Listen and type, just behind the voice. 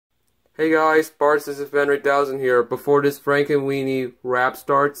Hey guys, Bart, this is Van8000 here. Before this Frankenweenie rap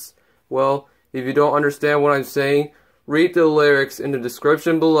starts, well, if you don't understand what I'm saying, read the lyrics in the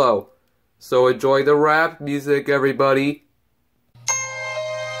description below. So enjoy the rap music, everybody.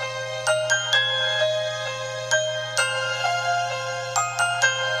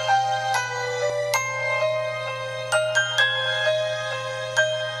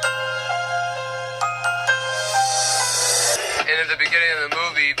 And at the beginning of the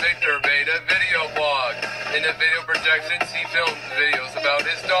movie, Victor made a video blog. In the video projections, he filmed videos about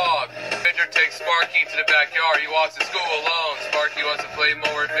his dog. Victor takes Sparky to the backyard. He walks to school alone. Sparky wants to play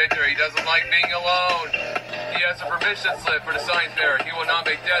more with Victor. He doesn't like being alone. He has a permission slip for the science fair. He will not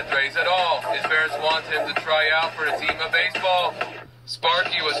make death rays at all. His parents want him to try out for the team of baseball.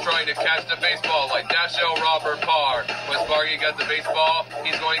 Sparky was trying to catch the baseball like Dashiell Robert Parr. When Sparky gets the baseball,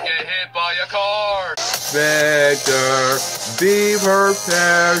 he's going to get hit by a car. Better be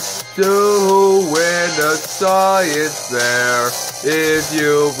prepared to win the science fair. If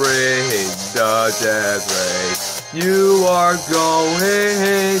you bring the death ray, you are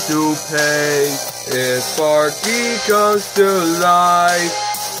going to pay. If Sparky comes to life,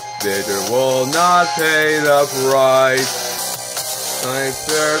 Victor will not pay the price. Science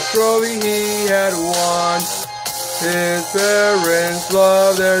fair trophy he had won. His parents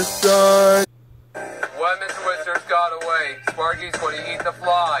love their son. When Mr. Whiskers got away, Sparky's going to eat the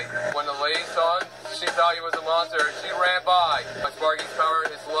fly. When the lady saw him, she thought he was a monster and she ran by. When Sparky's power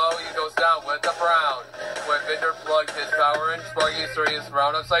is low, he goes down with the frown. When Victor plugged his power in, Sparky's three is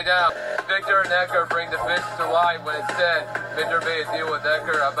round upside down. Victor and Edgar bring the fish to life when it's dead. Victor made a deal with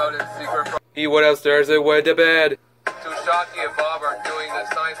Edgar about his secret. He went upstairs and went to bed. Shocky and Bob are doing the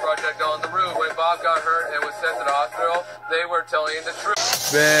science project on the roof. When Bob got hurt and was sent to the hospital, they were telling the truth.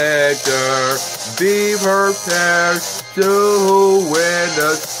 Better be prepared to win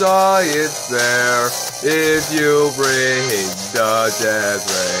the science fair. If you bring the death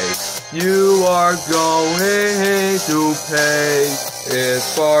ray, you are going to pay. If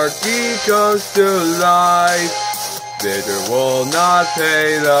Sparky comes to life, Victor will not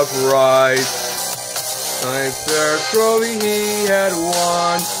pay the price. Science fair trophy he had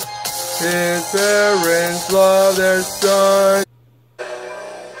won. His parents love their son.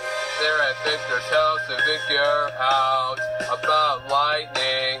 They're at Victor's house to figure out about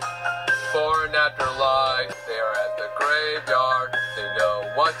lightning for an afterlife. They're at the graveyard. They know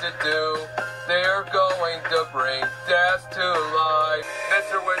what to do. They're going to bring death to life.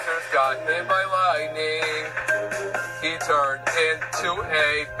 Mr. Winters got hit by lightning. He turned into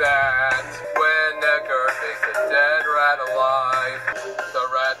a bat. When Edgar makes a dead rat alive, the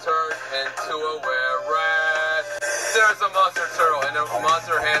rat turned into a were-rat. There's a monster turtle, and a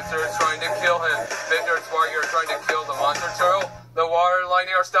monster hamster is trying to kill him. Victor and Sparky are trying to kill the monster turtle. The water and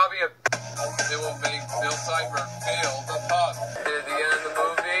lightning are stopping him. It will make Bill Cipher feel the puff. And at the end of the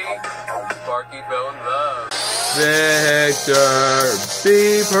movie, Sparky fell in love. Victor,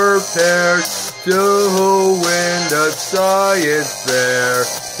 be prepared to win the science fair.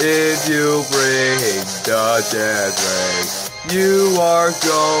 If you bring the death ray, you are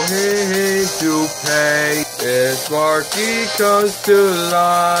going to pay. If Sparky comes to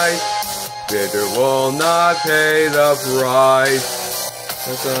life, Victor will not pay the price.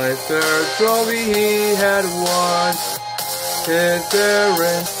 The science fair trophy he had won. His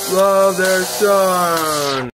parents love their son.